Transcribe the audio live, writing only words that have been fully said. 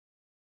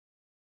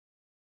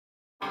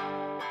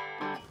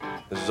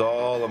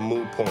all a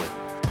moot point.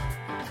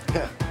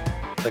 Yeah,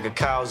 like a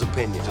cow's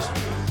opinion, just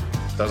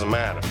doesn't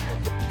matter.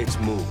 It's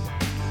moot.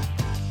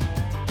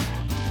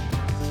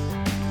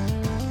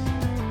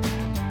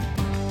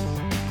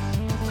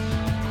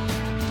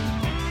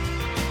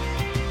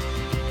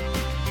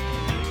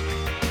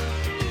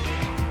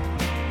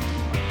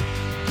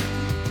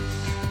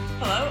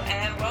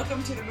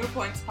 Welcome to the Moot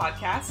Points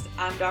podcast.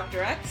 I'm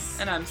Dr. X.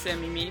 And I'm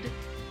Sammy Mead.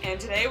 And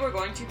today we're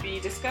going to be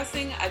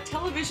discussing a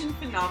television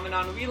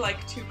phenomenon we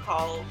like to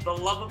call the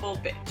lovable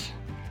bitch.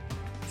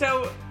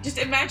 So, just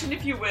imagine,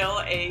 if you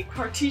will, a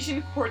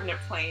Cartesian coordinate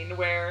plane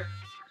where,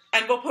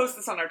 and we'll post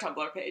this on our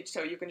Tumblr page,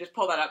 so you can just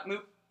pull that up,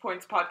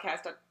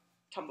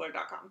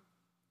 mootpointspodcast.tumblr.com.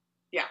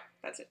 Yeah,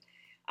 that's it.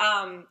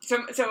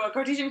 So a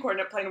Cartesian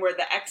coordinate plane where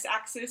the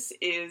x-axis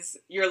is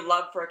your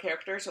love for a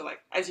character, so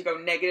like, as you go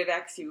negative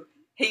x, you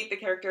hate the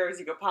character. As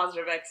you go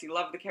positive x, you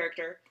love the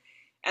character.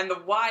 And the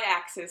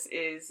y-axis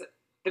is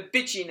the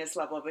bitchiness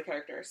level of the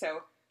character.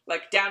 So,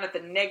 like, down at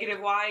the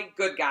negative y,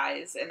 good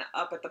guys, and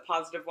up at the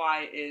positive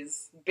y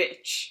is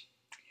bitch.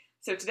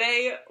 So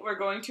today, we're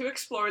going to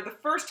explore the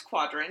first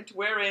quadrant,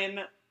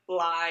 wherein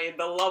lie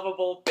the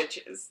lovable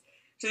bitches.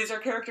 So these are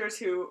characters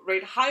who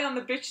rate high on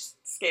the bitch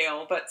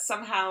scale, but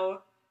somehow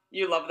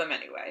you love them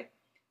anyway.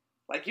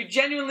 Like, you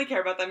genuinely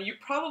care about them. You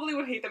probably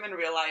would hate them in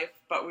real life,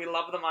 but we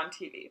love them on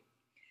TV.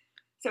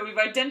 So we've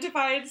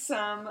identified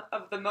some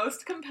of the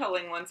most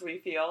compelling ones we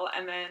feel,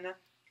 and then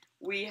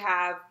we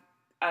have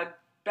a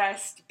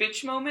best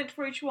bitch moment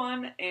for each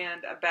one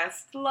and a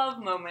best love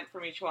moment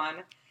from each one,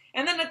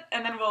 and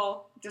then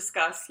we'll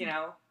discuss, you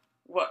know,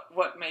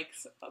 what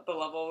makes the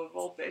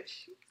lovable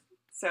bitch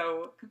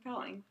so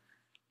compelling.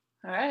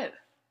 All right.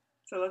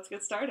 So let's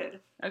get started.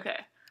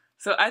 Okay.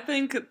 So I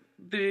think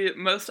the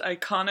most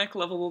iconic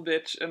lovable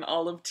bitch in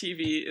all of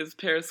TV is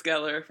Paris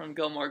Geller from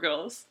Gilmore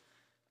Girls.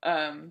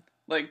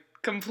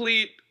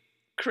 Complete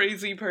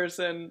crazy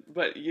person,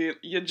 but you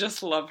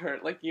just love her.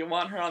 Like, you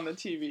want her on the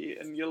TV,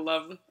 and you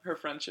love her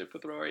friendship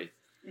with Rory.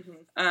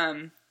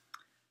 Mm-hmm.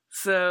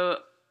 So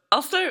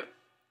I'll start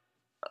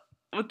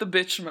with the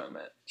bitch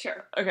moment.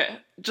 Sure. Okay.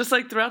 Just,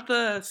 like, throughout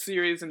the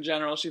series in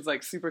general, she's,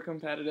 like, super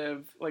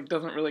competitive, like,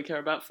 doesn't really care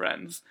about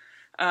friends.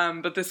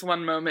 But this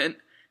one moment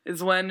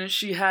is when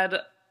she had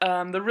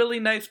the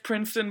really nice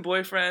Princeton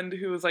boyfriend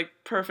who was, like,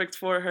 perfect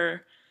for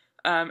her,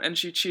 and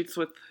she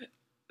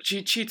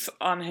cheats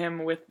on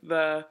him with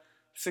the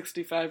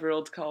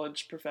 65-year-old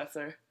college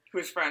professor.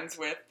 Who's friends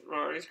with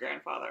Rory's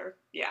grandfather.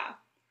 Yeah.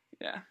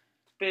 Yeah.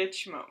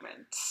 Bitch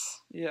moment.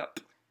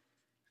 Yep.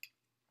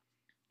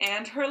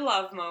 And her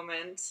love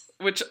moment.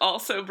 Which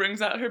also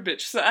brings out her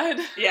bitch side.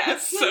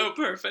 Yes. So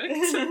perfect.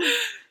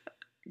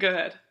 Go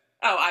ahead.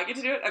 Oh, I get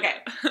to do it?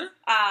 Okay.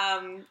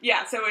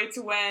 So it's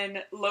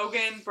when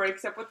Logan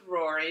breaks up with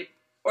Rory,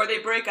 or they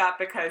break up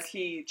because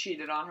he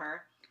cheated on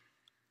her.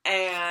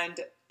 And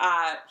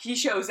he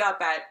shows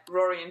up at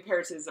Rory and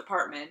Paris's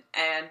apartment,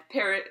 and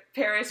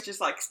Paris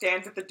just, like,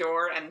 stands at the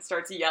door and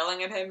starts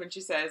yelling at him, and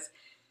she says,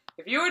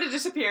 "If you were to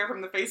disappear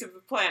from the face of the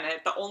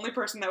planet, the only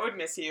person that would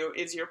miss you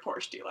is your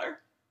Porsche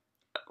dealer."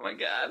 Oh my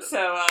god.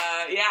 So,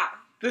 yeah.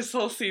 This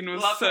whole scene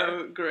was Love so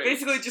her. great.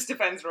 Basically just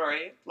defends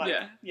Rory.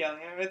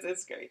 Yelling at him.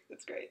 It's great.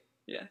 It's great.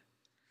 Yeah.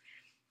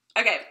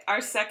 Okay,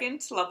 our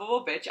second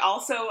lovable bitch,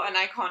 also an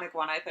iconic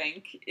one, I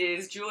think,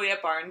 is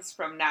Juliet Barnes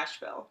from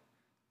Nashville.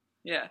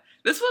 Yeah.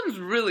 This one's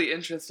really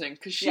interesting,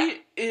 because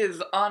she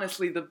is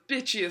honestly the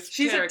bitchiest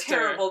She's character. She's a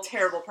terrible,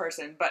 terrible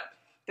person, but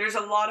there's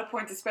a lot of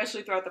points,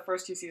 especially throughout the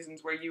first two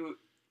seasons, where you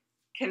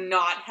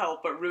cannot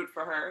help but root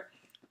for her.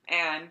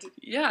 And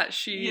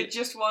you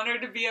just want her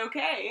to be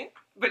okay.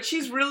 But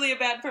she's really a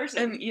bad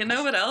person. And you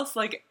know what else?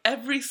 Like,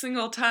 every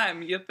single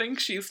time you think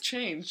she's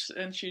changed,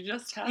 and she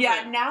just hasn't.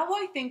 Yeah, now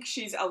I think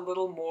she's a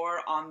little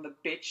more on the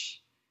bitch.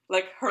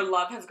 Like, her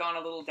love has gone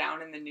a little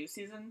down in the new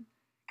season.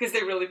 Because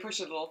they really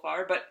push it a little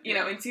far. But, you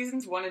know, in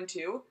seasons 1 and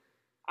 2,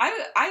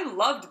 I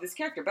loved this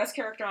character. Best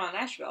character on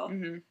Nashville.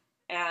 Mm-hmm.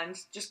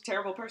 And just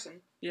terrible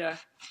person. Yeah.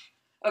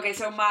 Okay,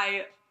 so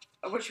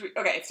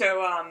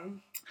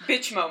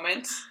bitch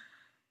moment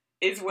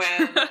is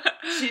when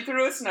she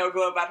threw a snow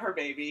globe at her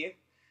baby.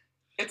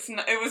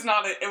 It was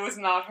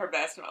not her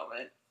best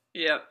moment.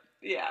 Yep.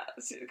 Yeah,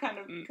 kind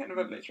of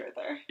a bitch right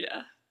there.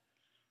 Yeah.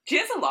 She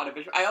has a lot of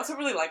bitch. I also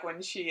really like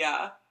when she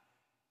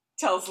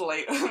tells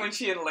when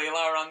she and Layla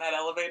are on that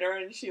elevator,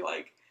 and she,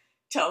 like,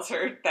 tells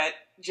her that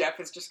Jeff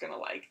is just gonna,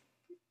 like,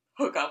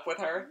 hook up with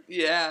her.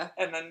 Yeah.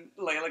 And then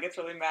Layla gets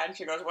really mad, and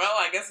she goes, "Well,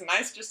 I guess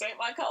nice just ain't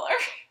my color."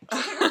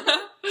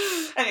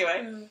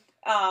 Anyway,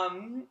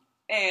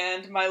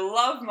 and my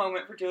love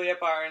moment for Juliet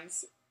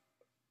Barnes,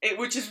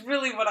 which is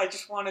really what I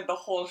just wanted the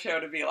whole show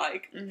to be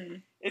like,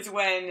 is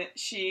when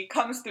she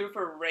comes through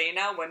for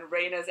Raina, when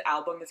Raina's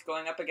album is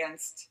going up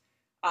against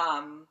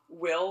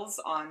Will's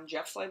on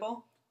Jeff's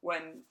label.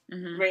 When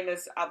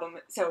Raina's album,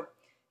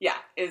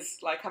 is,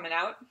 like, coming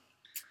out,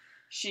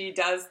 she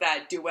does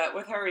that duet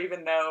with her,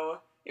 even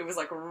though it was,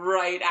 like,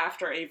 right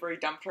after Avery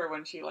dumped her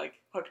when she, like,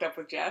 hooked up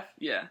with Jeff.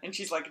 Yeah. And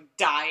she's, like,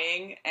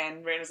 dying,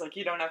 and Miranda's like,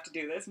 you don't have to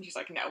do this. And she's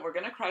like, no, we're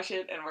gonna crush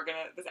it, and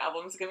this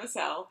album's gonna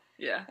sell.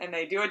 Yeah. And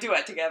they do a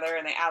duet together,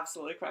 and they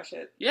absolutely crush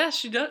it. Yeah,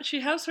 she does.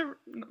 She has her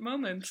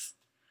moments.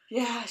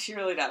 Yeah, she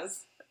really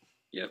does.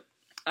 Yep.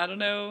 I don't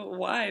know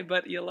why,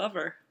 but you love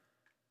her.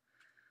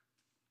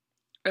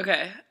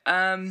 Okay.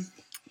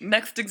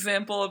 Next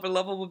example of a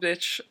lovable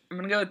bitch. I'm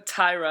gonna go with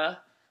Tyra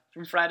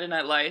from Friday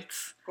Night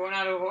Lights. Going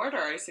out of order,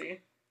 I see.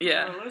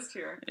 Yeah. On the list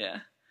here. Yeah.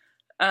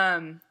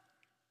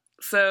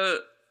 So,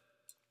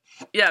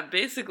 yeah,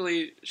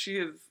 basically, she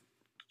is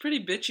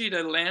pretty bitchy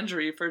to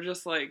Landry for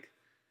just, like,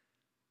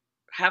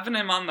 having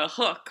him on the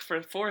hook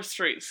for 4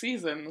 straight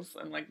seasons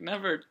and, like,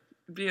 never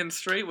being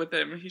straight with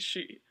him.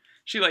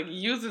 She like,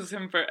 uses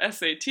him for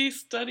SAT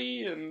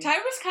study and...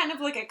 Tyra's kind of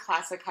like a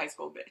classic high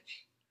school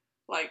bitch.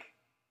 Like,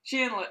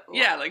 she and...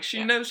 Yeah, like,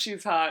 she knows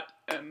she's hot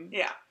and...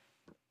 Yeah.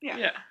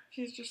 Yeah.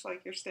 She's just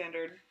like your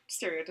standard,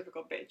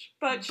 stereotypical bitch.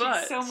 But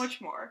she's so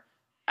much more.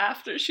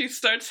 After she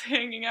starts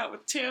hanging out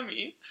with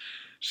Tammy,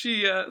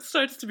 she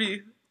starts to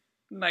be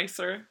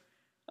nicer.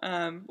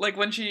 Like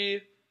when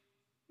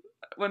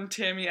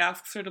Tammy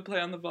asks her to play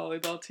on the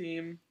volleyball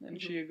team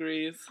and she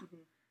agrees.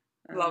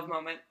 Mm-hmm. Love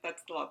moment.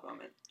 That's the love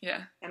moment.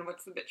 Yeah. And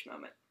what's the bitch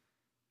moment?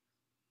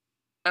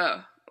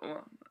 Oh,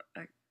 well,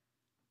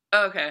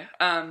 okay.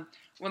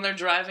 When they're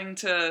driving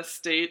to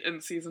State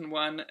in season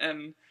 1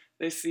 and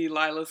they see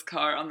Lila's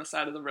car on the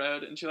side of the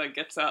road, and she, like,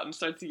 gets out and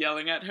starts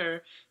yelling at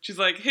her. She's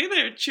like, hey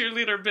there,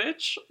 cheerleader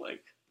bitch.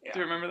 Like, do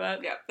you remember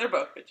that? Yeah, they're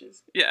both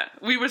bitches. Yeah,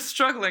 we were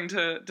struggling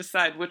to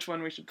decide which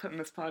one we should put in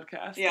this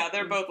podcast. Yeah,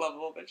 they're both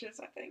lovable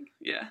bitches, I think.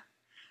 Yeah.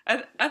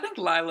 I think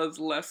Lila's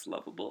less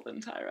lovable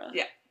than Tyra.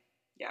 Yeah.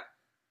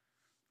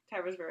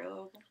 Tyra's very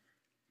lovable.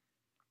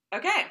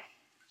 Okay,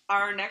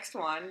 our next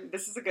one,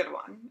 this is a good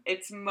one.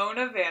 It's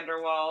Mona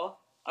Vanderwall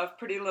of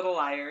Pretty Little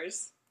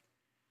Liars.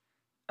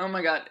 Oh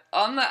my god,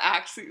 on the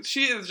axis,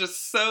 she is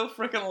just so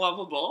freaking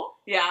lovable.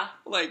 Yeah.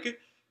 Like,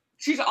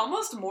 she's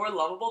almost more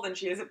lovable than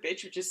she is a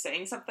bitch, which is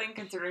saying something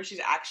considering she's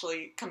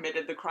actually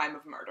committed the crime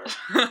of murder.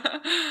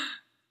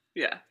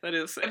 Yeah, that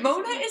is saying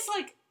Mona something. is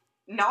like,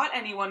 not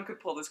anyone could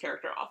pull this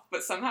character off,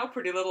 but somehow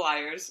Pretty Little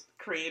Liars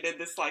created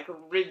this, like,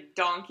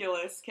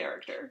 redonkulous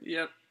character.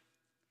 Yep.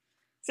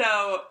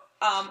 So,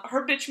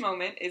 her bitch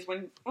moment is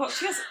when, well,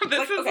 she has, this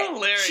like, is okay,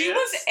 hilarious. she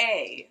was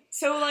A,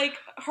 so, like,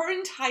 her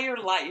entire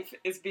life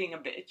is being a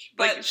bitch.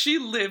 But like, she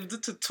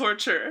lived to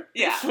torture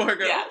 4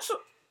 girls. Yeah.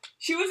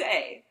 She was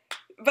A.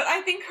 But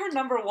I think her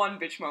number 1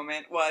 bitch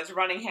moment was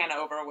running Hannah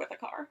over with a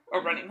car,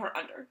 or running her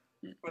under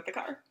with the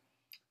car.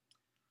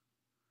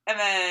 And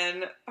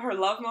then her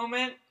love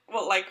moment,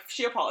 well, like,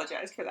 she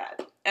apologized for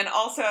that. And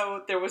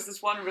also, there was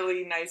this one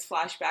really nice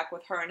flashback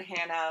with her and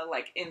Hannah,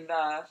 like, in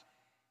the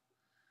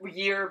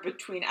year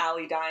between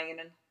Allie dying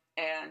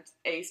and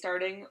A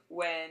starting,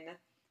 when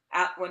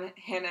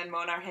Hannah and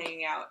Mona are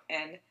hanging out,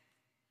 and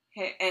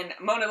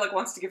Mona, like,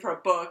 wants to give her a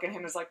book, and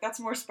Hannah's like, that's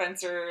more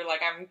Spencer,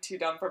 like, I'm too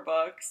dumb for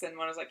books, and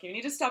Mona's like, you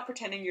need to stop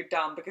pretending you're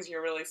dumb because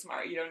you're really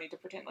smart, you don't need to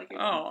pretend like you're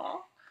dumb. Aww.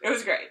 It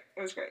was great.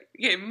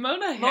 Yeah,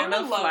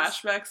 Hannah loves,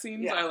 flashback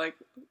scenes are, like,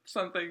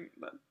 something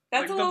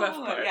that's like, the best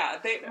part. Yeah,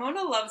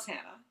 Mona loves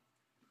Hannah.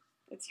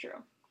 It's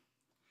true.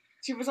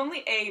 She was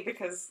only A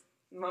because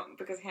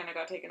Hannah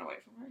got taken away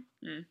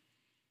from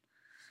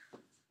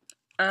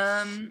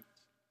her.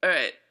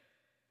 Alright.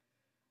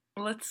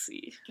 Let's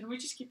see. Can we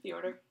just keep the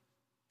order?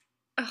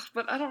 Ugh,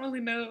 but I don't really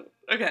know.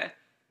 Okay,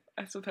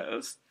 I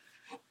suppose.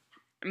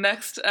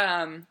 Next,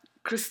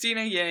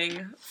 Christina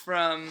Yang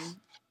from...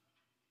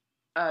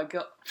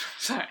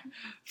 sorry.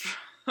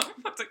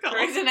 What's it called?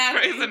 Grey's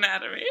Anatomy. Grey's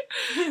Anatomy.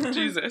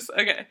 Jesus.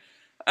 Okay.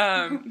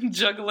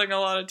 Juggling a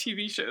lot of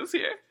TV shows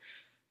here.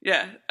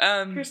 Yeah.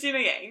 Christina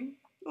Yang.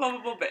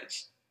 Lovable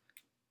bitch.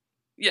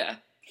 Yeah.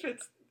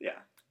 Yeah.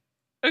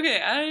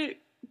 Okay,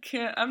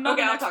 I'm not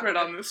an expert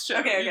on this show.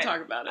 Okay. You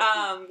talk about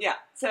it. Yeah.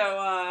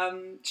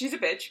 So, she's a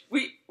bitch.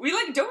 We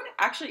like, don't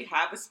actually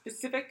have a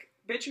specific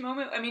bitch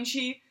moment. I mean,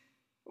 she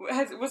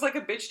was like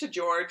a bitch to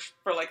George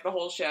for, like, the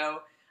whole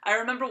show. I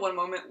remember one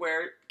moment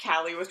where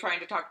Callie was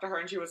trying to talk to her,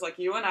 and she was like,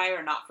 you and I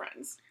are not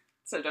friends,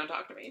 so don't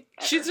talk to me.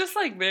 Ever. She's just,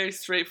 like, very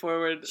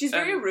straightforward. She's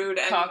very rude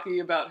and cocky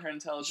about her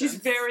intelligence. She's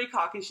very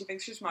cocky. She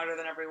thinks she's smarter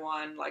than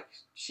everyone. Like,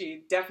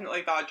 she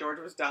definitely thought George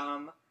was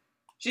dumb.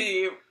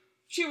 She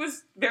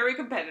was very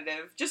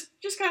competitive. Just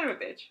kind of a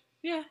bitch.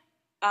 Yeah.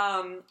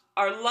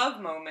 Our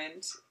love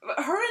moment,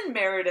 her and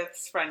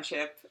Meredith's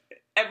friendship,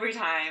 every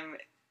time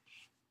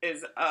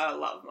is a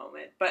love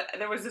moment. But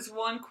there was this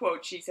one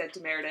quote she said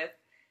to Meredith,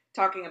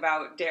 talking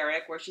about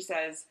Derek, where she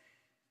says,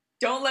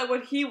 don't let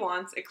what he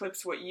wants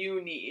eclipse what you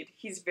need.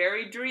 He's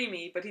very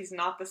dreamy, but he's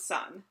not the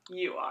sun.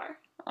 You are.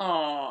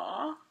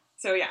 Aww.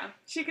 So yeah,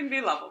 she can be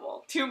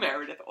lovable. To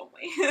Meredith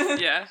only.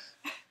 Yeah.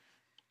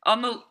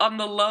 On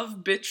the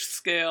love bitch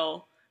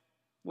scale,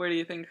 where do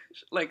you think,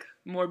 like,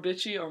 more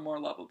bitchy or more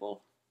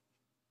lovable?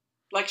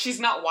 Like,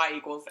 she's not Y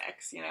equals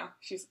X, you know?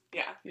 She's,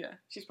 yeah. Yeah.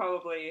 She's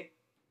probably,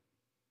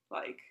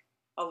 like,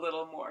 a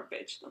little more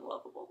bitch than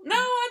lovable. No,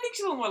 I think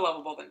she's a little more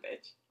lovable than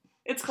bitch.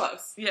 It's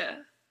close. Yeah.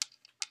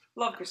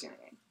 Love Christina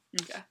Vane.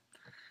 Okay.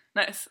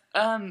 Nice.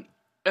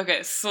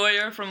 Okay,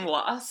 Sawyer from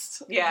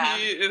Lost. Yeah.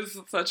 He is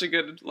such a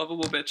good,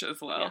 lovable bitch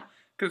as well. Yeah.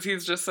 Because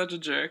he's just such a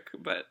jerk,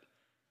 but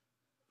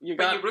you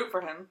root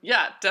for him.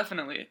 Yeah,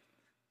 definitely.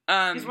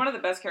 He's one of the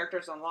best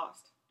characters on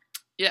Lost.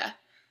 Yeah.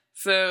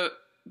 So,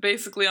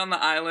 basically on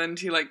the island,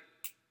 he, like,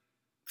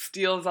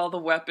 steals all the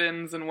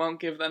weapons and won't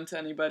give them to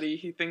anybody.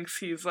 He thinks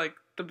he's, like,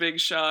 the big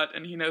shot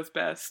and he knows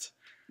best.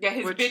 Yeah,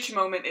 his bitch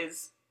moment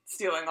is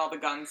stealing all the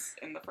guns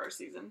in the first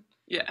season.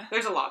 Yeah.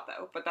 There's a lot,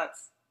 though, but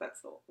that's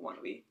the one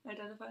we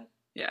identified.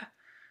 Yeah.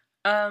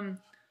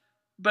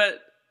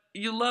 But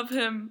you love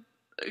him.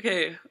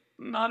 Okay,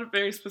 not a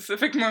very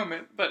specific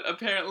moment, but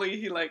apparently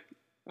he, like,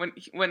 when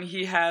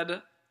he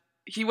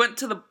went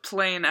to the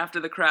plane after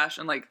the crash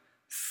and, like,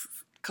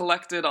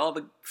 collected all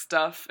the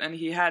stuff, and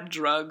he had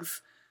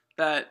drugs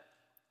that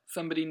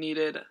somebody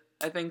needed.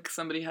 I think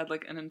somebody had,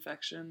 like, an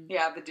infection.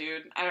 Yeah, the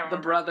dude. I don't remember.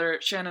 The brother,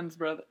 Shannon's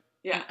brother.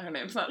 Yeah. Her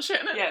name's not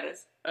Shannon. Yeah, it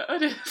is.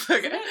 It is.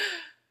 Okay.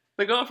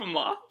 The girl from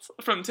Lost?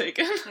 From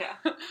Taken?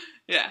 Yeah.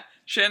 Yeah.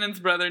 Shannon's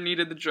brother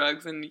needed the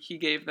drugs, and he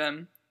gave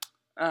them.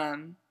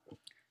 And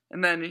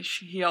then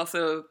he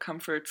also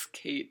comforts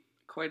Kate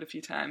quite a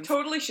few times.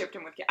 Totally shipped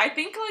him with Kate. I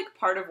think, like,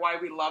 part of why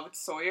we loved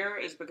Sawyer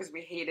is because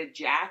we hated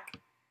Jack.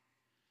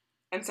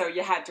 And so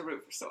you had to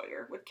root for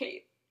Sawyer with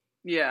Kate.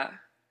 Yeah.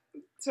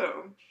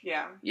 So,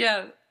 yeah.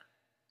 Yeah.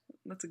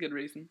 That's a good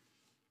reason.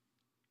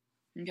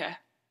 Okay.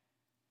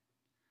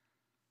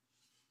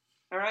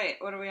 All right,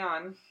 what are we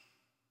on?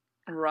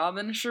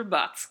 Robin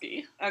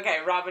Scherbatsky. Okay,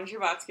 Robin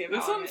Scherbatsky.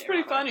 This one's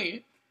pretty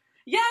funny.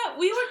 Yeah,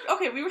 we were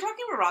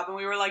talking about Robin.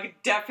 We were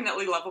like,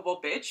 definitely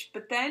lovable bitch.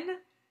 But then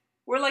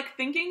we're like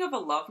thinking of a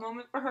love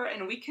moment for her,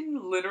 and we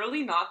can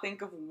literally not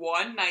think of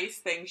one nice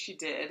thing she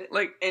did.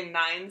 Like in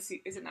 9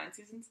 is it 9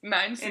 seasons?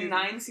 9 seasons. In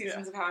 9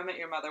 seasons of How I Met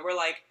Your Mother, we're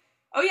like,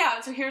 oh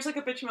yeah, so here's like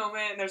a bitch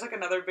moment. And there's like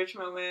another bitch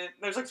moment.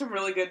 There's like some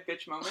really good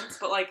bitch moments,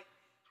 but like,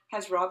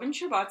 has Robin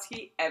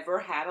Scherbatsky ever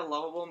had a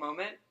lovable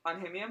moment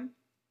on Himium?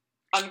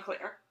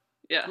 Unclear.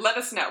 Yeah. Let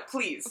us know,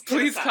 please.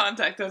 Please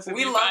contact us.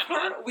 We love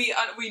her.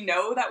 We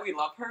know that we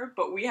love her,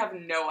 but we have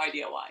no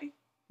idea why.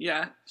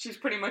 Yeah. She's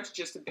pretty much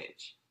just a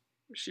bitch.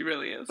 She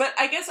really is. But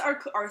I guess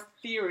our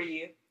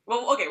theory.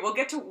 Well, okay, we'll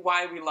get to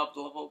why we love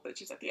lovable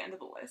bitches at the end of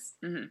the list.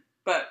 Mm-hmm.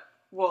 But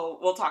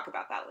we'll talk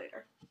about that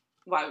later.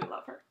 Why we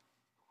love her.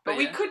 But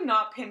we could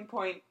not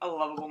pinpoint a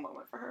lovable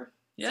moment for her.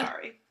 Yeah.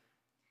 Sorry.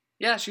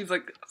 Yeah, she's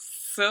like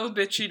so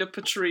bitchy to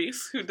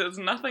Patrice, who does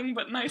nothing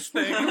but nice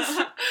things.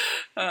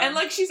 And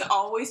like she's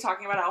always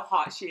talking about how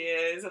hot she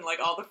is and like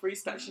all the free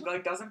stuff. She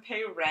like doesn't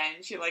pay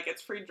rent. She like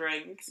gets free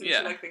drinks. And she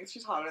like thinks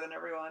she's hotter than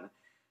everyone.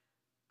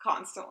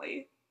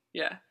 Constantly.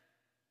 Yeah.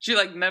 She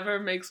like never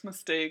makes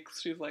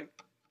mistakes. She's like,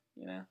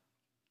 you know.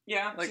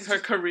 Yeah. Like her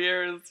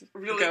career is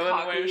really going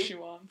cocky. where she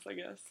wants, I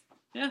guess.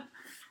 Yeah.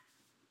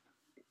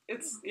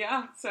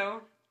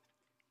 So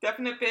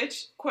definite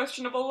bitch,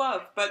 questionable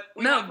love, but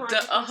we no,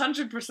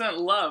 100%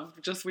 love.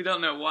 Just we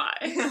don't know why.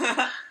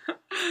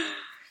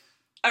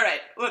 All right,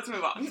 let's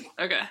move on.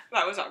 Okay,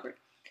 that was awkward.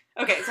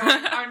 Okay, so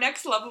our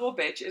next lovable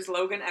bitch is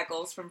Logan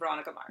Echolls from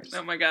Veronica Mars.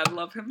 Oh my god,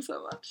 love him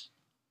so much.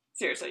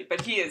 Seriously,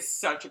 but he is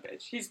such a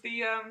bitch. He's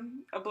the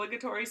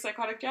obligatory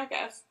psychotic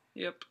jackass.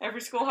 Yep.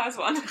 Every school has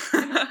one.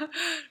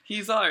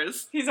 He's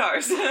ours. He's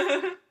ours.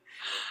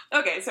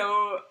 Okay,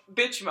 so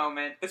bitch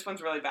moment. This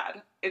one's really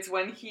bad. It's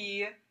when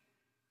he,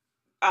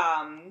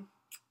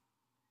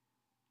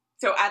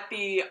 so at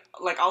the,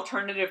 like,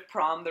 alternative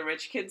prom the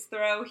rich kids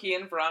throw, he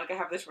and Veronica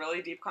have this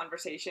really deep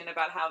conversation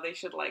about how they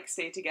should, like,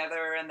 stay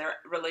together and their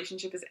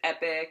relationship is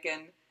epic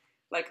and,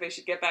 like, they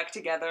should get back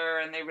together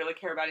and they really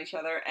care about each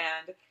other.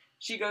 And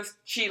she runs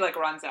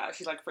out.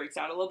 She, like, freaks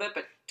out a little bit,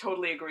 but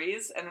totally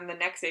agrees. And then the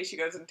next day she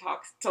goes and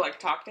talk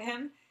to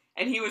him.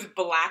 And he was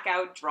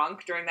blackout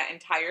drunk during that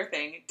entire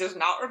thing, does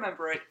not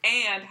remember it,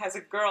 and has a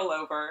girl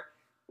over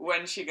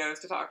when she goes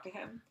to talk to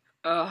him.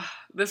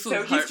 This was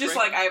so he's just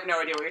like, I have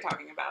no idea what you're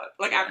talking about.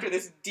 Like, after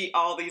this,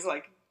 all these,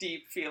 like,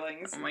 deep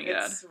feelings. Oh my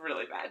god. It's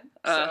really bad.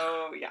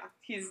 So, yeah,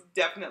 he's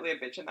definitely a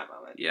bitch in that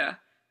moment. Yeah,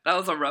 that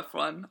was a rough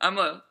one. I'm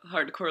a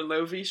hardcore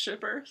Lovie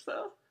shipper,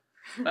 so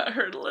that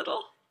hurt a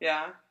little.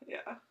 Yeah.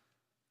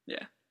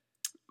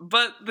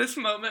 But this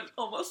moment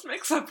almost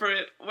makes up for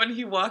it when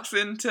he walks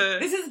into...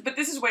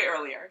 This is way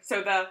earlier.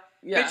 So the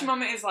bitch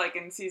moment is, like,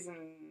 in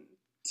season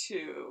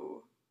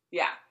 2.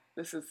 Yeah.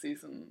 This is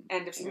season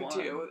End of season 1.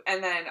 2.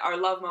 And then our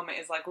love moment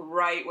is, like,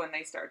 right when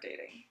they start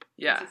dating.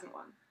 Yeah. Season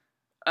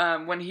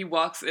 1. When he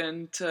walks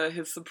into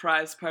his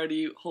surprise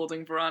party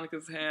holding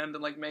Veronica's hand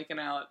and, like, making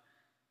out.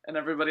 And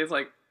everybody's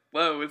like,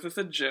 whoa, is this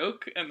a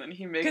joke? And then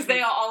he makes...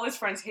 Because all his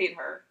friends hate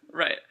her.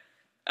 Right.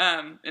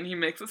 And he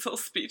makes this whole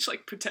speech,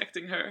 like,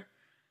 protecting her.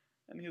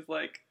 And he's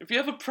like, if you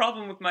have a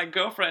problem with my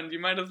girlfriend, you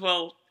might as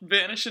well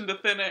vanish into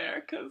thin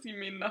air, because you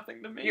mean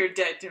nothing to me. You're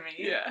dead to me.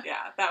 Yeah.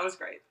 Yeah, that was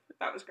great.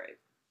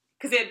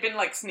 Because they had been,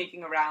 like,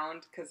 sneaking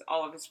around, because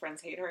all of his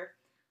friends hate her.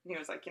 And he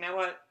was like, you know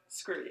what?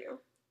 Screw you.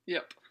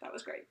 Yep. That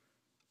was great.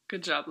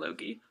 Good job,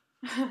 Logie.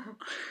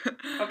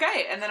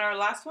 Okay, and then our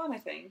last one, I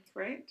think,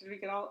 right? Did we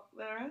get all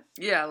the rest?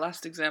 Yeah,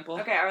 last example.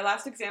 Okay, our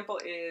last example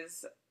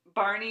is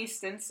Barney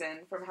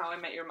Stinson from How I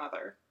Met Your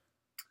Mother.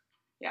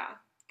 Yeah,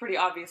 pretty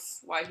obvious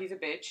why he's a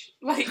bitch.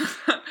 Like,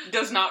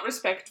 does not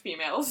respect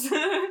females.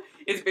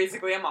 Is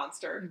basically a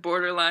monster.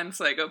 Borderline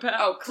psychopath.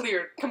 Oh,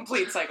 clear,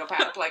 complete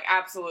psychopath. Like,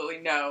 absolutely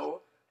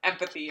no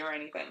empathy or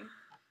anything.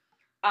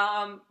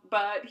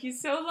 But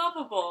he's so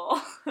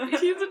lovable.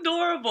 He's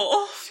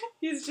adorable.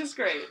 He's just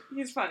great.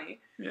 He's funny.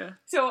 Yeah.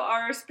 So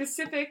our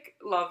specific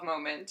love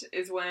moment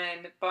is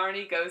when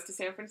Barney goes to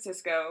San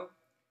Francisco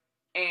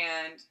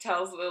and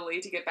tells Lily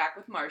to get back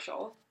with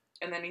Marshall.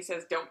 And then he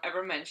says, don't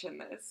ever mention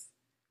this.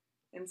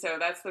 And so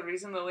that's the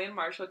reason Lily and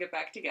Marshall get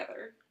back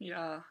together.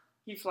 Yeah.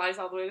 He flies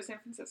all the way to San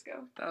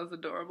Francisco. That was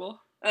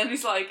adorable. And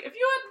he's like, if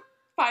you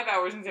had 5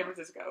 hours in San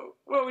Francisco,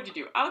 what would you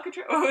do?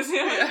 Alcatraz? What was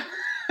it?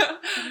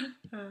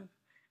 Yeah.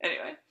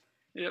 Anyway.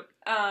 Yep.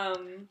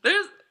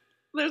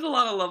 There's a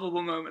lot of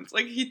lovable moments.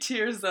 Like, he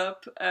tears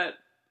up at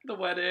the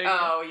wedding.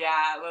 Oh,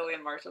 yeah, Lily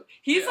and Marshall.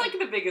 He's like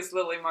the biggest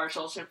Lily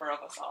Marshall shipper of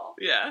us all.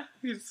 Yeah,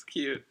 he's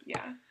cute.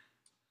 Yeah.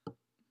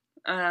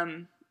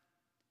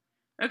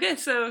 Okay,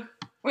 so...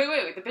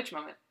 Wait, the bitch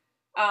moment.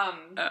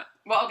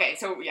 Well, okay,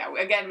 so, yeah,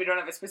 again, we don't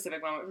have a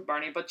specific moment with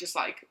Barney, but just,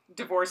 like,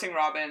 divorcing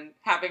Robin,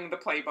 having the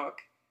playbook,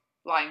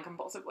 lying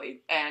compulsively,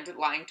 and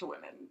lying to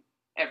women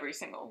every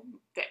single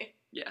day.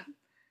 Yeah.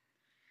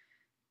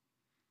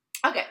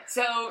 Okay,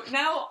 so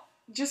now,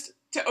 just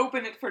to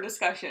open it for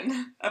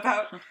discussion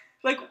about,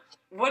 like,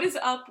 what is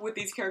up with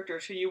these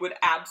characters who you would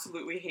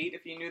absolutely hate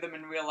if you knew them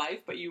in real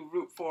life, but you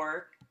root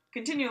for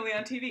continually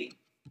on TV?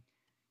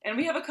 And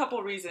we have a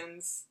couple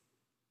reasons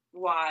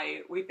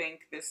why we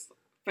think this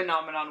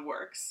phenomenon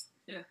works.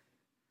 Yeah.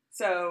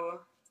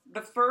 So,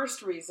 the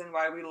first reason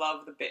why we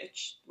love the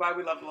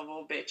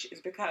lovable bitch,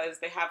 is because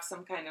they have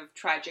some kind of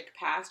tragic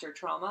past or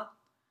trauma.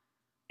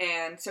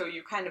 And so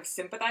you kind of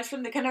sympathize for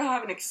them. They kind of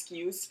have an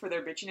excuse for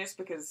their bitchiness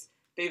because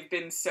they've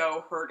been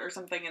so hurt or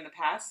something in the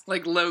past.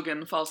 Like,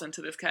 Logan falls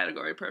into this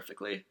category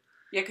perfectly.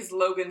 Yeah, because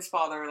Logan's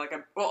father,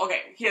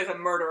 he has a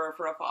murderer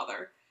for a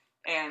father.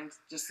 And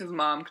just... His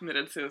mom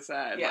committed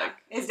suicide. Yeah,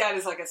 his dad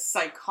is like a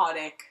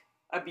psychotic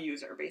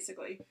abuser,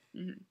 basically.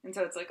 Mm-hmm. And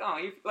so it's like, oh,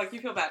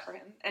 you feel bad for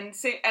him. And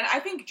I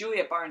think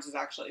Juliet Barnes is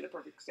actually the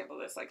perfect example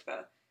of this, like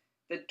the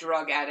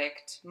drug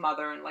addict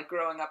mother and, like,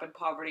 growing up in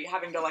poverty,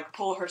 having to, like,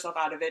 pull herself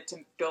out of it to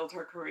build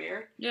her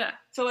career. Yeah.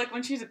 So, like,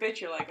 when she's a bitch,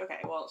 you're like, okay,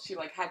 well, she,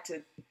 like, had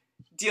to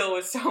deal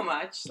with so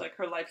much. Like,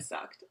 her life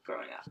sucked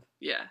growing up.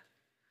 Yeah.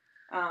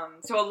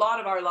 So a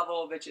lot of our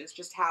lovable bitches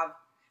just have...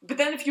 But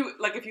then if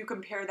you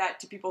compare that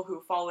to people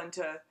who fall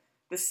into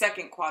the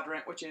second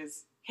quadrant, which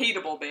is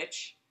hateable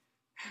bitch,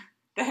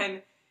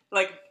 then,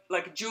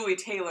 like Julie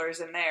Taylor's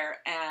in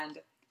there, and...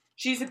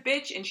 She's a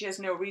bitch, and she has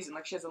no reason.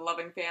 Like, she has a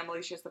loving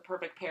family, she has the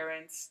perfect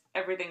parents,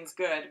 everything's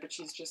good, but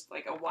she's just,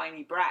 like, a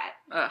whiny brat.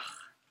 Ugh.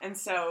 And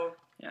so,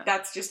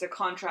 that's just a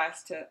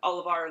contrast to all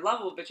of our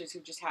lovable bitches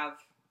who just have,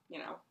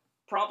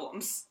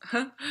 problems.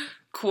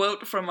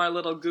 Quote from our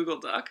little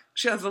Google Doc.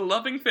 She has a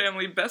loving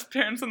family, best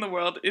parents in the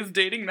world, is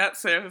dating Matt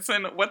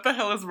Saracen. What the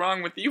hell is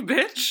wrong with you,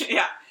 bitch?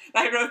 Yeah,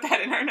 I wrote that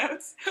in our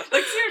notes.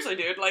 Like, seriously,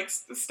 dude, like,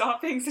 stop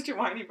being such a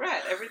whiny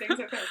brat. Everything's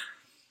okay.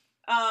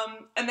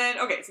 And then,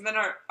 okay, so then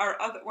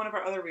one of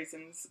our other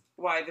reasons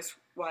why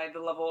the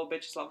lovable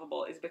bitch is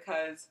lovable is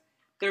because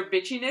their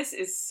bitchiness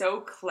is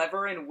so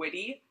clever and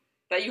witty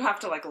that you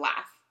have to, like,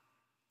 laugh.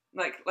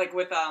 Like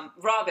with,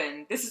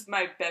 Robin, this is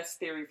my best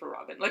theory for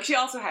Robin. Like, she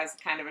also has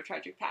kind of a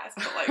tragic past,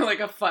 but, like... like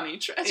a funny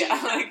tragic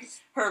past. Like,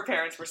 her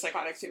parents were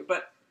psychotic, too,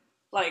 but,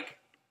 like,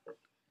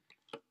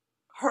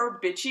 her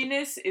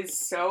bitchiness is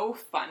so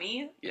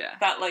funny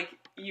that, like,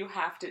 you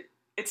have to...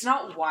 It's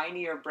not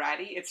whiny or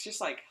bratty. It's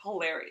just, like,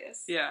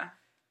 hilarious. Yeah.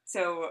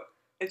 So,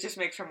 it just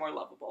makes her more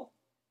lovable.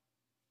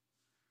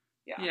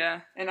 Yeah.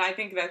 Yeah. And I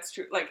think that's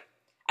true. Like,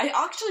 I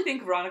actually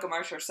think Veronica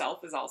Mars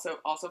herself is also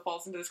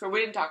falls into this group. We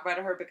didn't talk about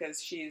her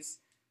because she's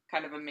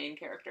kind of a main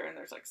character and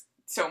there's, like,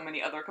 so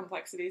many other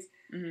complexities.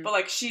 Mm-hmm. But,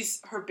 like,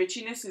 her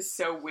bitchiness is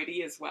so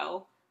witty as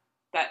well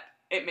that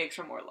it makes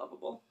her more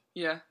lovable.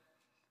 Yeah.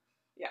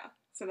 Yeah.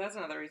 So that's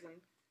another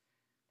reason.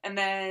 And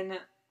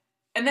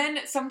then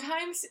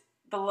sometimes...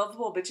 The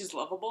lovable bitch is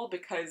lovable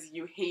because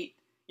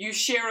you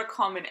share a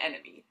common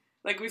enemy.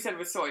 Like we said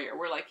with Sawyer,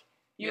 where, like,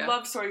 you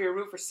love Sawyer,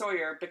 root for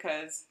Sawyer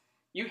because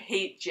you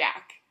hate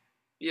Jack.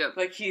 Yep.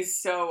 Like, he's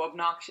so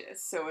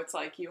obnoxious, so it's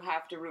like you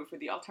have to root for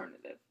the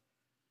alternative.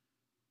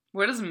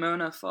 Where does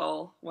Mona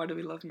fall? Why do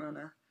we love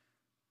Mona?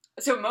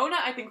 So Mona,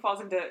 I think, falls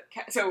into...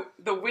 So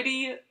the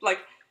witty,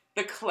 like,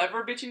 the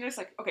clever bitchiness,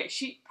 like, okay,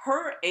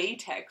 her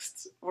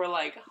A-texts were,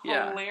 like,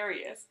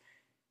 hilarious.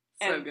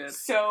 So and good.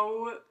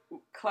 So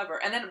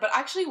clever. And then, but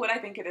actually what I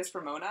think it is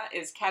for Mona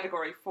is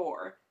category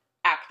 4,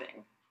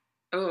 acting.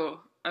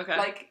 Oh, okay.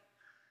 Like,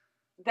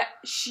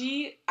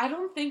 I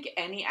don't think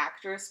any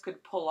actress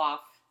could pull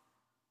off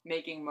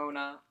making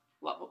Mona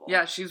lovable.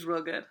 Yeah, she's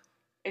real good.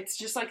 It's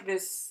just like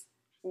this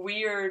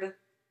weird,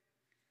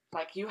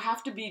 like, you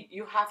have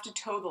to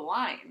toe the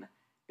line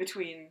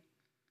between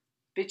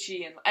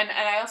bitchy and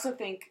I also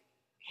think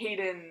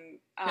Hayden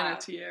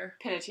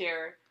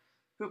Panettiere,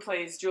 who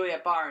plays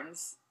Juliet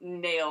Barnes,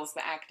 nails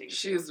the acting.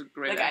 She's a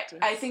great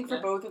actress. I think for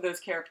both of those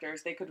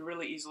characters, they could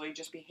really easily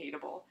just be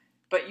hateable.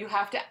 But you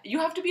have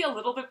to be a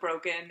little bit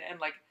broken and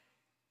like,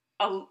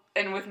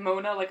 and with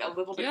Mona like a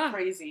little bit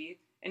crazy,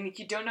 and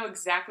you don't know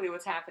exactly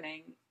what's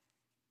happening,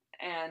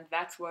 and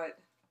that's what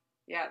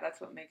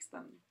makes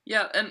them.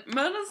 Yeah, and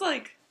Mona's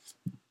like,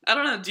 I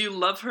don't know. Do you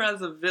love her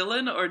as a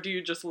villain or do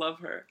you just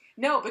love her?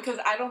 No, because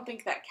I don't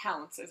think that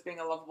counts as being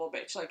a lovable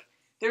bitch. Like,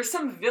 there's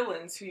some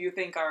villains who you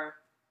think are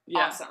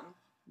awesome,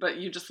 but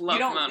you just love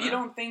Mona. You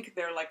don't think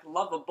they're like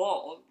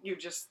lovable.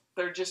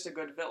 They're just a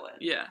good villain.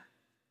 Yeah.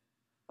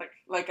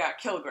 Like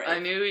Kilgrave. I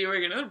knew you were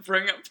gonna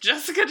bring up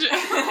Jessica Jones.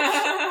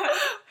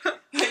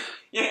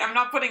 Yeah, I'm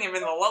not putting him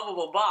in the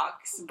lovable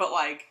box, but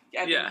like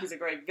I think he's a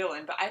great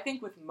villain. But I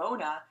think with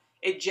Mona,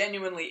 it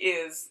genuinely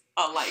is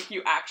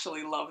you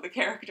actually love the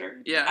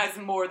character as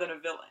more than a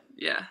villain.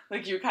 Yeah,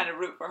 like you kind of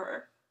root for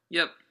her.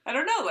 Yep. I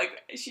don't know,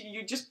 like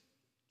you just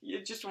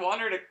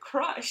want her to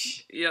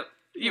crush. Yep.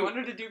 You want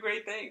her to do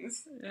great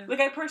things. Yeah. Like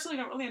I personally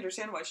don't really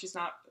understand why she's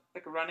not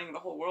like running the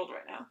whole world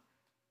right now.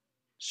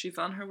 She's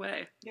on her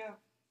way. Yeah.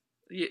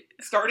 Yeah.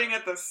 Starting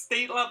at the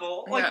state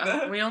level.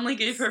 Like we only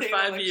gave her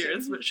 5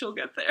 years, but she'll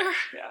get there.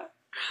 Yeah.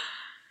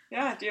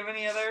 Yeah. Do you have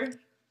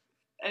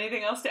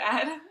anything else to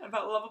add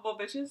about lovable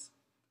bitches?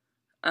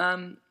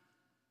 No,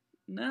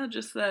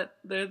 just that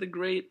they're the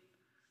great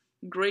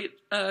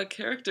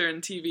character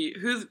in TV.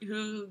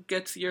 Who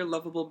gets your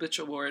lovable bitch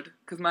award?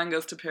 Because mine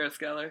goes to Paris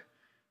Geller.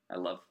 I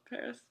love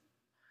Paris.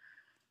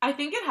 I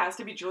think it has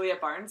to be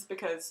Juliet Barnes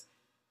because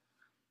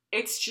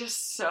it's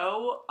just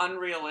so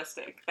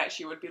unrealistic that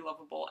she would be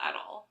lovable at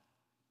all.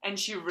 And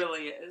she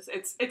really is.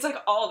 It's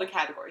like all the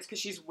categories because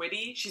she's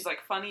witty. She's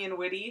like funny and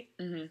witty.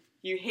 Mm-hmm.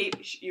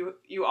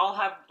 You all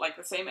have like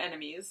the same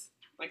enemies,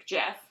 like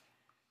Jeff.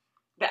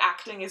 The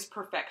acting is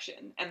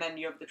perfection, and then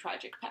you have the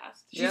tragic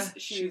past.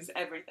 She's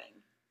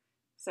everything.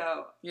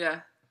 So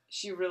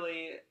she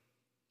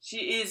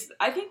is.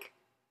 I think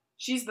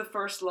she's the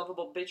first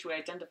lovable bitch we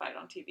identified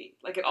on TV.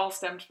 Like it all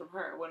stemmed from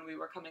her when we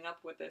were coming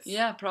up with this.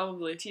 Yeah,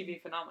 probably TV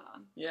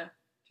phenomenon. Yeah,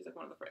 she's like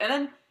one of the first. And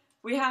then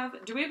we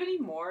have. Do we have any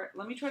more?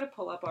 Let me try to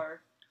pull up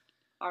our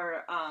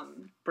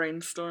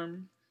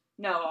brainstorm.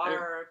 No,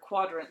 our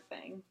quadrant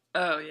thing.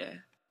 Oh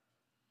yeah.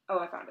 Oh,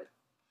 I found it.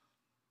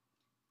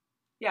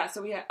 Yeah,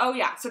 so we have...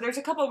 so there's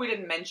a couple we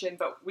didn't mention,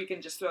 but we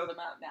can just throw them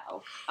out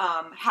now.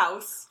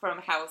 House from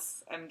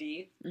House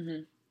MD.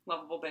 Mm-hmm.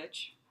 Lovable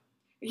bitch.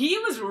 He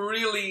was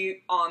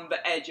really on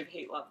the edge of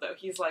hate love, though.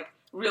 He's, like,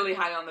 really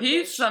high on the bitch.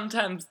 He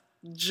sometimes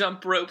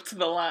jump rope to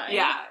the line.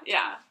 Yeah.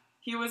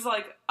 He was,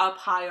 like, up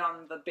high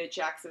on the bitch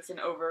axis and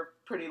over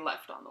pretty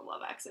left on the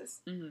love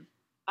axis. Mm-hmm.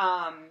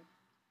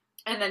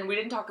 And then we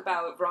didn't talk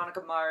about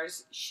Veronica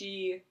Mars.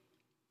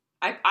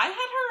 I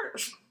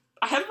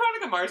had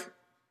Veronica Mars...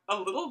 a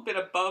little bit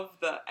above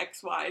the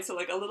XY, so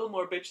like a little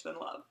more bitch than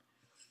love.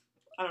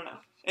 I don't know.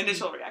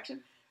 Initial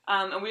reaction.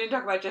 And we didn't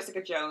talk about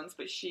Jessica Jones,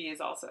 but she is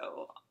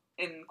also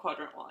in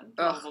quadrant 1.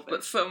 Oh,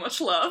 but so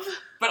much love.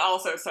 But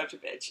also such a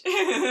bitch.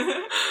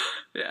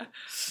 Yeah.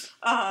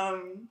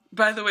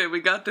 By the way,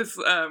 we got this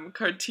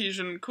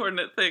Cartesian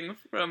coordinate thing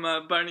from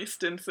Barney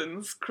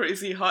Stinson's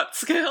Crazy Hot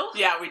Scale.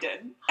 Yeah, we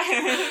did.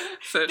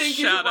 So thank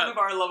you to one of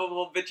our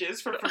lovable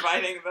bitches for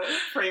providing the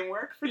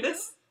framework for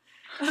this.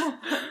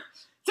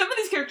 Some of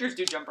these characters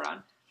do jump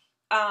around.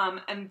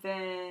 And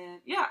then,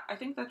 I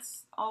think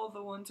that's all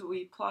the ones that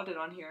we plotted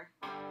on here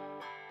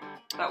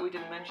that we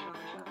didn't mention on the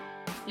show.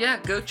 Yeah,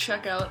 go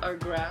check out our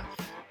graph.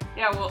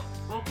 Yeah, we'll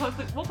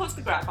post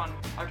the graph on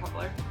our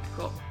Tumblr.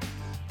 Cool.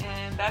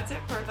 And that's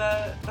it for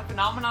the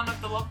phenomenon of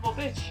the lovable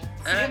bitch.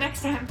 See you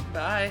next time.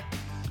 Bye.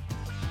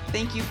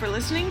 Thank you for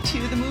listening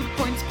to the Mood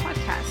Points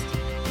podcast.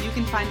 You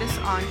can find us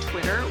on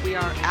Twitter. We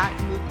are at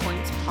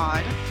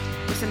moodpointspod.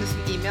 Or send us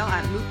an email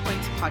at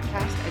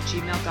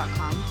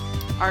moodpointspodcast@gmail.com.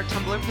 Our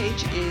Tumblr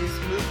page is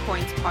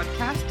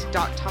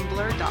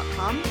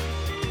moodpointspodcast.tumblr.com.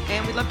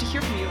 And we'd love to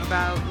hear from you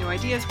about new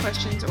ideas,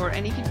 questions, or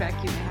any feedback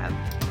you may have.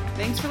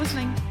 Thanks for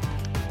listening.